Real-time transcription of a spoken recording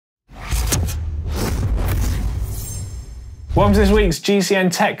Welcome to this week's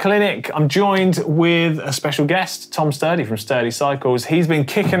GCN Tech Clinic. I'm joined with a special guest, Tom Sturdy from Sturdy Cycles. He's been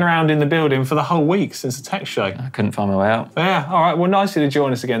kicking around in the building for the whole week since the tech show. I couldn't find my way out. Yeah, all right. Well, nice of you to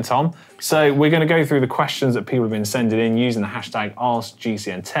join us again, Tom. So we're going to go through the questions that people have been sending in using the hashtag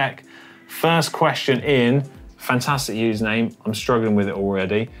AskGCNTech. First question in, fantastic username. I'm struggling with it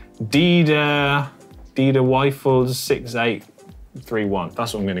already. Dida Weifels 6831.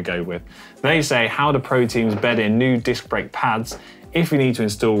 That's what I'm going to go with. They say, how do pro teams bed in new disc brake pads if you need to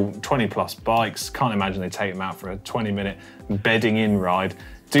install 20 plus bikes? Can't imagine they take them out for a 20-minute bedding in ride.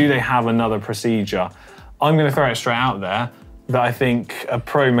 Do they have another procedure? I'm going to throw it straight out there that I think a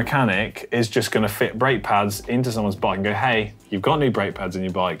pro mechanic is just going to fit brake pads into someone's bike and go, hey, you've got new brake pads in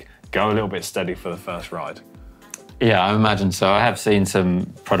your bike, go a little bit steady for the first ride. Yeah, I imagine so. I have seen some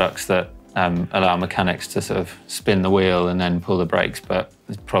products that allow mechanics to sort of spin the wheel and then pull the brakes, but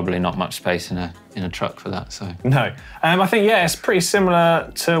there's probably not much space in a truck for that. So no, I think it's pretty similar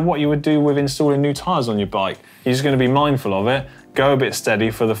to what you would do with installing new tyres on your bike. You're just going to be mindful of it, go a bit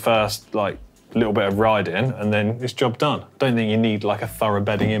steady for the first little bit of riding, and then it's job done. Don't think you need like a thorough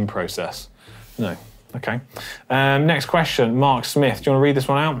bedding in process. No. Okay. Next question, Mark Smith. Do you want to read this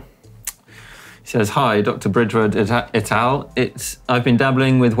one out? He says, hi, Dr. Bridgewood et al. I've been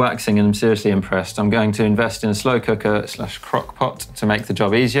dabbling with waxing and I'm seriously impressed. I'm going to invest in a slow cooker / crock pot to make the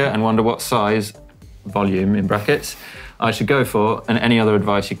job easier and wonder what size, volume in brackets, I should go for and any other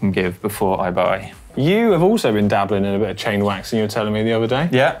advice you can give before I buy. You have also been dabbling in a bit of chain waxing, you were telling me the other day.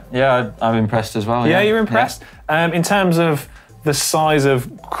 Yeah, I'm impressed as well. Yeah, you're impressed? Yeah. In terms of the size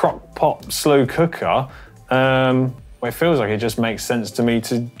of crock pot slow cooker, well, it feels like it just makes sense to me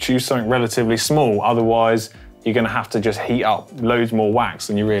to choose something relatively small. Otherwise, you're going to have to just heat up loads more wax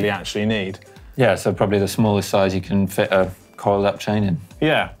than you really actually need. Yeah, so probably the smallest size you can fit a coiled up chain in.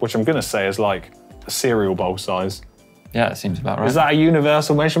 Yeah, which I'm going to say is like a cereal bowl size. Yeah, it seems about right. Is that a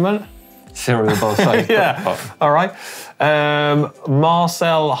universal measurement? Cereal bowl size. Yeah, all right.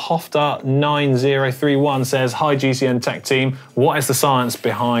 Marcel Hofter 9031 says, hi GCN Tech team, what is the science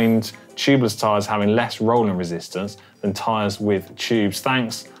behind tubeless tyres having less rolling resistance than tyres with tubes?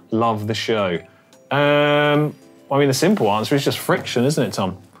 Thanks, love the show. I mean, the simple answer is just friction, isn't it,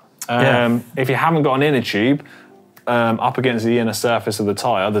 Tom? If you haven't got an inner tube up against the inner surface of the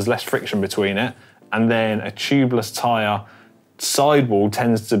tyre, there's less friction between it, and then a tubeless tyre sidewall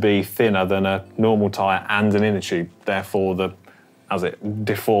tends to be thinner than a normal tyre and an inner tube. Therefore, as it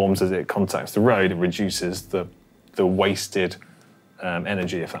deforms, as it contacts the road, it reduces the wasted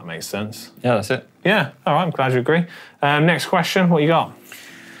energy, if that makes sense. Yeah, that's it. Yeah, all right, I'm glad you agree. Next question, what you got?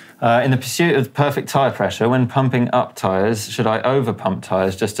 In the pursuit of perfect tyre pressure, when pumping up tyres, should I over-pump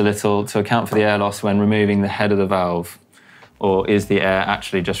tyres just a little to account for the air loss when removing the head of the valve? Or is the air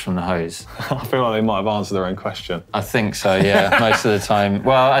actually just from the hose? I feel like they might have answered their own question. I think so, yeah, most of the time.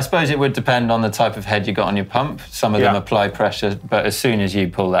 Well, I suppose it would depend on the type of head you got on your pump. Some of them apply pressure, but as soon as you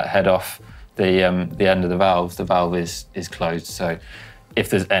pull that head off the end of the valve is closed. So if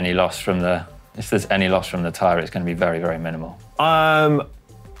there's any loss from the tyre, it's going to be very, very minimal. I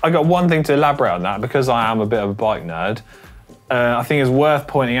got one thing to elaborate on that, because I am a bit of a bike nerd. I think it's worth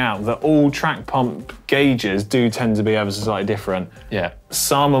pointing out that all track pump gauges do tend to be ever so slightly different. Yeah.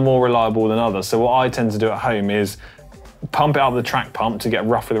 Some are more reliable than others. So what I tend to do at home is pump it out of the track pump to get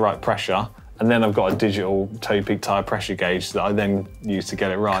roughly the right pressure, and then I've got a digital toe peak tyre pressure gauge that I then use to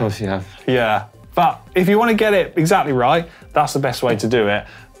get it right. Of course you have. Yeah, but if you want to get it exactly right, that's the best way to do it.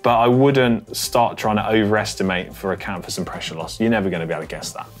 But I wouldn't start trying to overestimate for account for some pressure loss. You're never going to be able to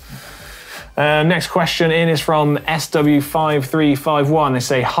guess that. Next question in is from SW5351. They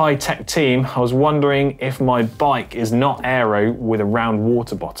say, hi tech team, I was wondering if my bike is not aero with a round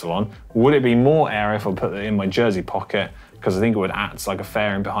water bottle on, would it be more aero if I put it in my jersey pocket? Because I think it would act like a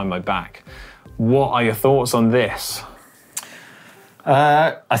fairing behind my back. What are your thoughts on this?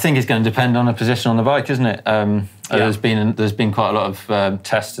 I think it's going to depend on the position on the bike, isn't it? There's been quite a lot of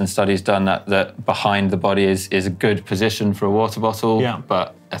tests and studies done that behind the body is a good position for a water bottle,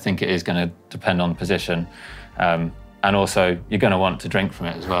 but I think it is going to depend on the position. And also, you're going to want to drink from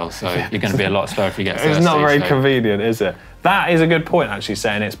it as well, so you're going to be a lot slower if you get thirsty. It's not very convenient, is it? That is a good point, actually,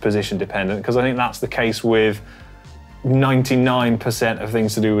 saying it's position dependent, because I think that's the case with 99% of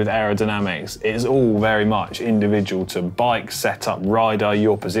things to do with aerodynamics. It is all very much individual to bike, setup, rider,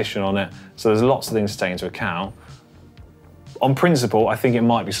 your position on it. So there's lots of things to take into account. On principle, I think it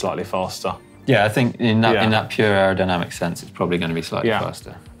might be slightly faster. Yeah, I think in that pure aerodynamic sense, it's probably going to be slightly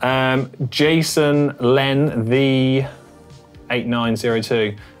faster. Jason Len, the 8902. Do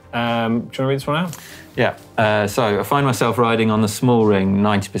you want to read this one out? Yeah. So I find myself riding on the small ring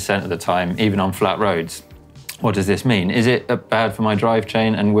 90% of the time, even on flat roads. What does this mean? Is it bad for my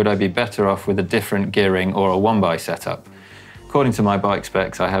drivetrain, and would I be better off with a different gearing or a one-by setup? According to my bike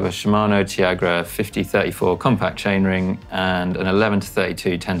specs, I have a Shimano Tiagra 50-34 compact chainring and an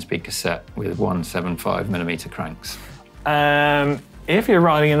 11-32 10-speed cassette with 175mm cranks. If you're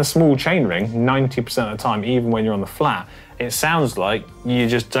riding in a small chainring, 90% of the time, even when you're on the flat, it sounds like you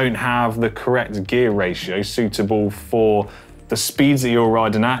just don't have the correct gear ratio suitable for the speeds that you're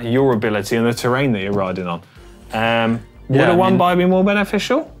riding at, your ability, and the terrain that you're riding on. Would a one-by be more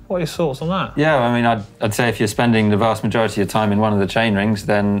beneficial? What are your thoughts on that? Yeah, I mean, I'd say if you're spending the vast majority of time in one of the chain rings,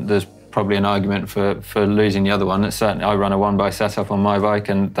 then there's probably an argument for losing the other one. Certainly, I run a one-by setup on my bike,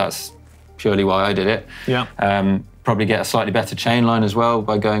 and that's purely why I did it. Yeah. Probably get a slightly better chain line as well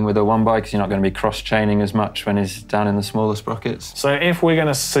by going with a one-by, because you're not going to be cross-chaining as much when it's down in the smaller sprockets. So if we're going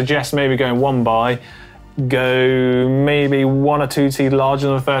to suggest maybe going one-by, go maybe 1 or 2 teeth larger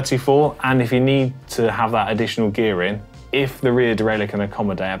than a 34, and if you need to have that additional gear in, if the rear derailleur can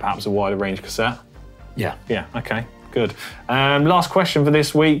accommodate perhaps a wider range cassette. Yeah. Yeah, okay, good. Last question for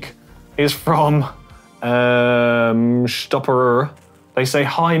this week is from Stopperer. They say,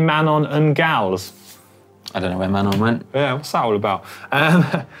 hi Manon and gals. I don't know where Manon went. Yeah, what's that all about?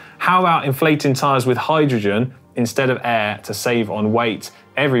 How about inflating tyres with hydrogen instead of air to save on weight?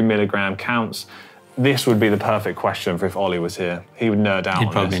 Every milligram counts. This would be the perfect question for if Ollie was here. He would nerd out on this.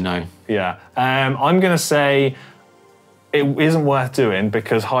 He'd probably know. Yeah. I'm going to say it isn't worth doing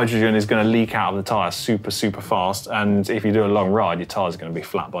because hydrogen is going to leak out of the tyre super, super fast. And if you do a long ride, your tyres are going to be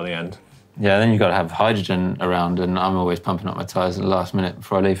flat by the end. Yeah, then you've got to have hydrogen around, and I'm always pumping up my tyres at the last minute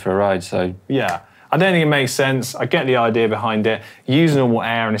before I leave for a ride, so... Yeah. I don't think it makes sense. I get the idea behind it. Use normal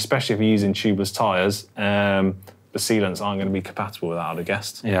air, and especially if you're using tubeless tyres, the sealants aren't going to be compatible with that, I'd have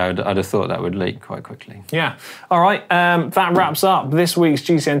guessed. Yeah, I'd have thought that would leak quite quickly. Yeah. All right, that wraps up this week's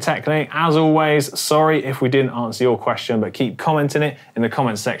GCN Tech Clinic. As always, sorry if we didn't answer your question, but keep commenting it in the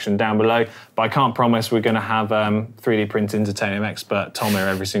comments section down below. But I can't promise we're going to have 3D printing titanium expert Tom here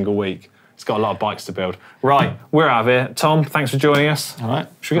every single week. He's got a lot of bikes to build. Right, we're out of here. Tom, thanks for joining us. All right.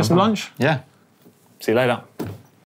 Should we get some lunch? Yeah. See you later.